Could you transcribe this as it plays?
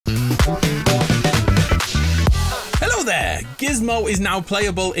Gizmo is now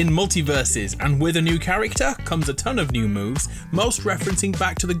playable in MultiVersus, and with a new character comes a ton of new moves, most referencing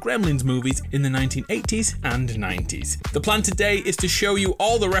back to the Gremlins movies in the 1980s and 90s. The plan today is to show you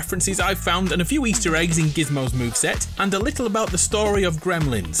all the references I've found and a few Easter eggs in Gizmo's moveset, and a little about the story of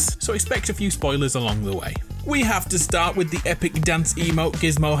Gremlins, so expect a few spoilers along the way. We have to start with the epic dance emote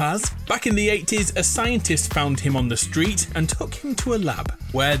Gizmo has. Back in the 80s, a scientist found him on the street and took him to a lab,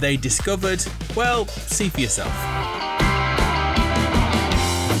 where they discovered, well, see for yourself.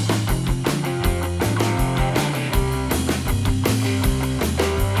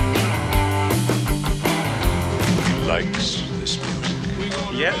 Likes this music.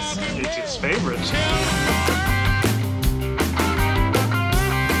 Yes, it's his favorite.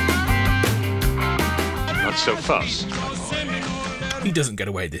 Not so fast. He doesn't get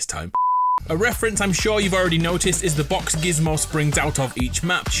away this time. A reference I'm sure you've already noticed is the box Gizmo springs out of each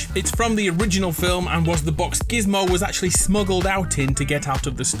match. It's from the original film and was the box Gizmo was actually smuggled out in to get out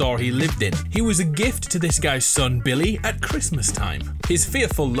of the store he lived in. He was a gift to this guy's son Billy at Christmas time. His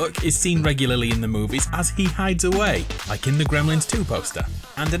fearful look is seen regularly in the movies as he hides away, like in the Gremlins 2 poster,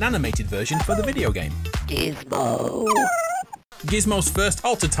 and an animated version for the video game. Gizmo. Gizmo's first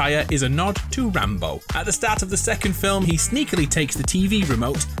alter tire is a nod to Rambo. At the start of the second film, he sneakily takes the TV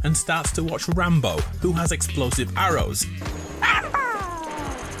remote and starts to watch Rambo, who has explosive arrows.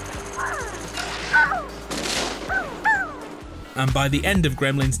 And by the end of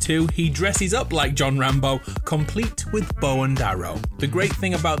Gremlins 2, he dresses up like John Rambo, complete with bow and arrow. The great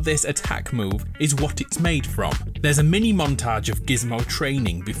thing about this attack move is what it's made from. There's a mini montage of Gizmo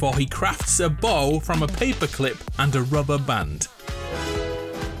training before he crafts a bow from a paperclip and a rubber band.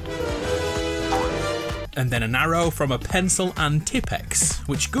 And then an arrow from a pencil and Tipp-Ex,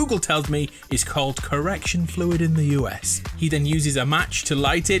 which Google tells me is called correction fluid in the US. He then uses a match to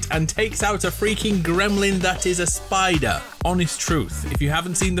light it and takes out a freaking gremlin that is a spider. Honest truth, if you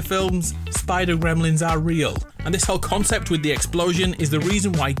haven't seen the films, spider gremlins are real. And this whole concept with the explosion is the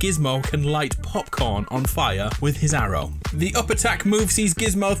reason why Gizmo can light popcorn on fire with his arrow. The up attack move sees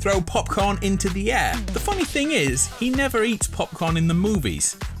Gizmo throw popcorn into the air. The funny thing is, he never eats popcorn in the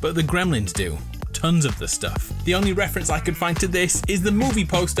movies, but the Gremlins do. Tons of the stuff. The only reference I could find to this is the movie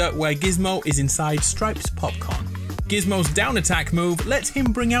poster where Gizmo is inside Stripes popcorn. Gizmo's down attack move lets him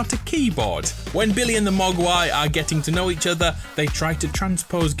bring out a keyboard. When Billy and the Mogwai are getting to know each other, they try to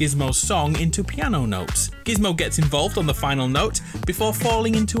transpose Gizmo's song into piano notes. Gizmo gets involved on the final note before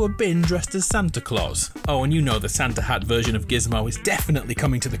falling into a bin dressed as Santa Claus. Oh, and you know the Santa hat version of Gizmo is definitely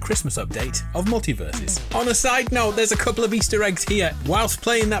coming to the Christmas update of MultiVersus. On a side note, there's a couple of Easter eggs here. Whilst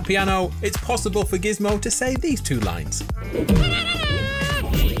playing that piano, it's possible for Gizmo to say these two lines.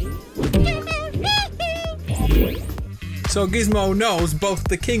 So Gizmo knows both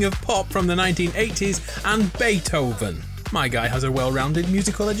the King of Pop from the 1980s and Beethoven. My guy has a well-rounded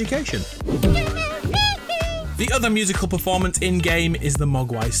musical education. The other musical performance in-game is the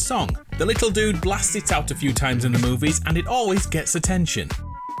Mogwai's song. The little dude blasts it out a few times in the movies and it always gets attention.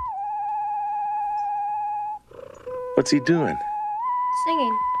 What's he doing?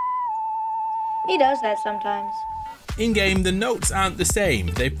 Singing. He does that sometimes. In-game, the notes aren't the same.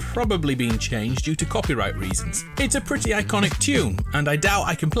 They've probably been changed due to copyright reasons. It's a pretty iconic tune, and I doubt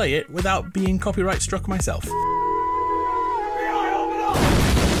I can play it without being copyright struck myself.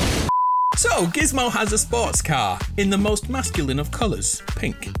 So, Gizmo has a sports car, in the most masculine of colours,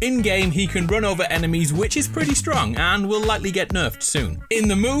 pink. In-game, he can run over enemies, which is pretty strong, and will likely get nerfed soon. In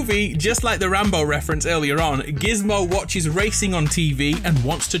the movie, just like the Rambo reference earlier on, Gizmo watches racing on TV and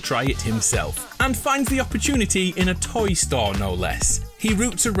wants to try it himself, and finds the opportunity in a toy store no less. He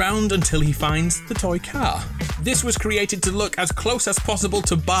roots around until he finds the toy car. This was created to look as close as possible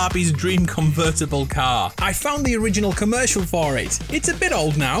to Barbie's dream convertible car. I found the original commercial for it. It's a bit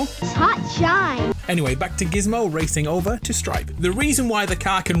old now. It's hot shine. Anyway, back to Gizmo racing over to Stripe. The reason why the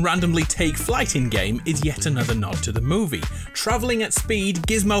car can randomly take flight in game is yet another nod to the movie. Travelling at speed,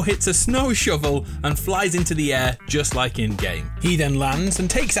 Gizmo hits a snow shovel and flies into the air just like in game. He then lands and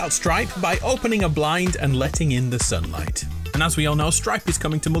takes out Stripe by opening a blind and letting in the sunlight. And as we all know, Stripe is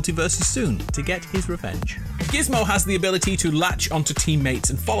coming to MultiVersus soon to get his revenge. Gizmo has the ability to latch onto teammates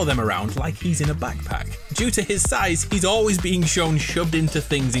and follow them around like he's in a backpack. Due to his size, he's always being shown shoved into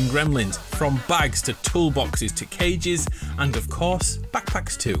things in Gremlins, from bags to toolboxes to cages, and of course,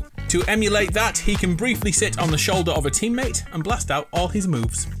 backpacks too. To emulate that, he can briefly sit on the shoulder of a teammate and blast out all his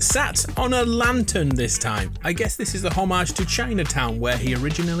moves. Sat on a lantern this time. I guess this is a homage to Chinatown where he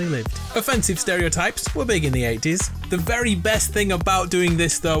originally lived. Offensive stereotypes were big in the 80s. The very best thing about doing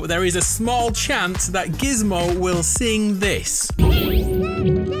this though, there is a small chance that Gizmo will sing this.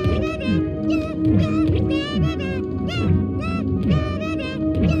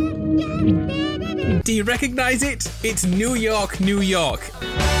 you recognize it? It's New York, New York.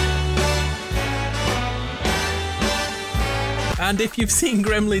 And if you've seen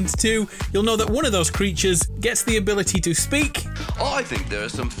Gremlins 2, you'll know that one of those creatures gets the ability to speak. I think there are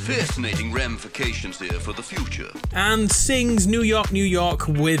some fascinating ramifications here for the future. And sings New York, New York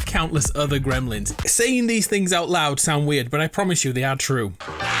with countless other gremlins. Saying these things out loud sound weird, but I promise you they are true.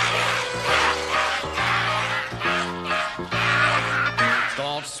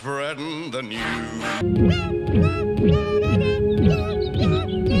 Start spreading the news.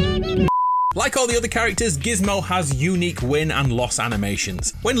 Like all the other characters, Gizmo has unique win and loss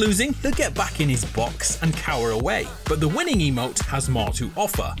animations. When losing, he'll get back in his box and cower away. But the winning emote has more to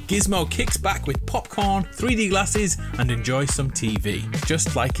offer. Gizmo kicks back with popcorn, 3D glasses, and enjoys some TV,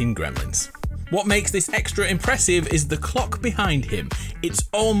 just like in Gremlins. What makes this extra impressive is the clock behind him. It's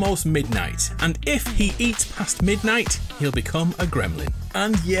almost midnight, and if he eats past midnight, he'll become a gremlin.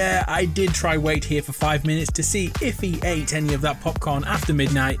 And yeah, I did try wait here for 5 minutes to see if he ate any of that popcorn after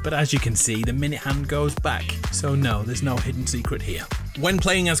midnight, but as you can see, the minute hand goes back. So no, there's no hidden secret here. When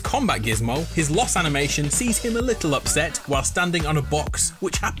playing as Combat Gizmo, his loss animation sees him a little upset while standing on a box,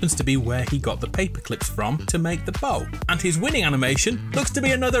 which happens to be where he got the paper clips from to make the bow. And his winning animation looks to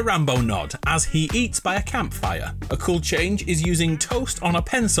be another Rambo nod, as he eats by a campfire. A cool change is using toast on a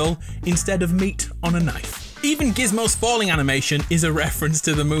pencil instead of meat on a knife. Even Gizmo's falling animation is a reference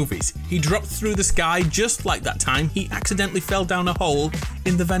to the movies. He dropped through the sky just like that time he accidentally fell down a hole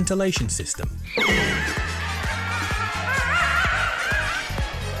in the ventilation system.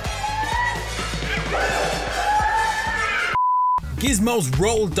 Gizmo's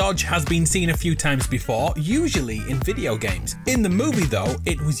roll dodge has been seen a few times before, usually in video games. In the movie though,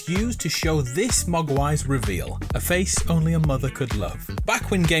 it was used to show this Mogwai's reveal, a face only a mother could love.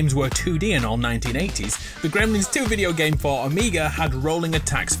 Back when games were 2D in all 1980s, the Gremlins 2 video game for Amiga had rolling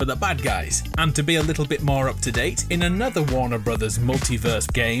attacks for the bad guys. And to be a little bit more up to date, in another Warner Brothers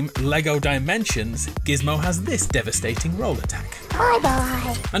MultiVersus game, Lego Dimensions, Gizmo has this devastating roll attack. Bye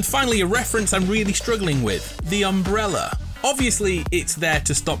bye. And finally, a reference I'm really struggling with, the umbrella. Obviously, it's there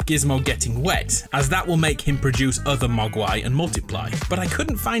to stop Gizmo getting wet, as that will make him produce other Mogwai and multiply, but I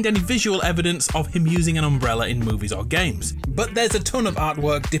couldn't find any visual evidence of him using an umbrella in movies or games. But there's a ton of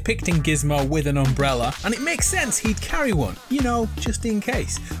artwork depicting Gizmo with an umbrella, and it makes sense he'd carry one, you know, just in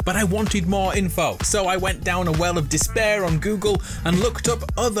case. But I wanted more info, so I went down a well of despair on Google and looked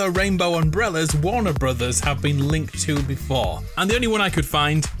up other rainbow umbrellas Warner Brothers have been linked to before. And the only one I could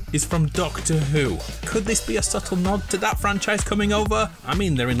find is from Doctor Who. Could this be a subtle nod to that franchise coming over? I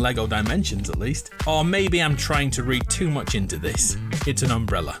mean, they're in Lego Dimensions at least. Or maybe I'm trying to read too much into this. It's an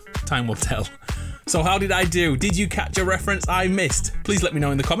umbrella. Time will tell. So how did I do? Did you catch a reference I missed? Please let me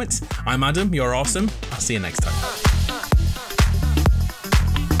know in the comments. I'm Adam, you're awesome. I'll see you next time.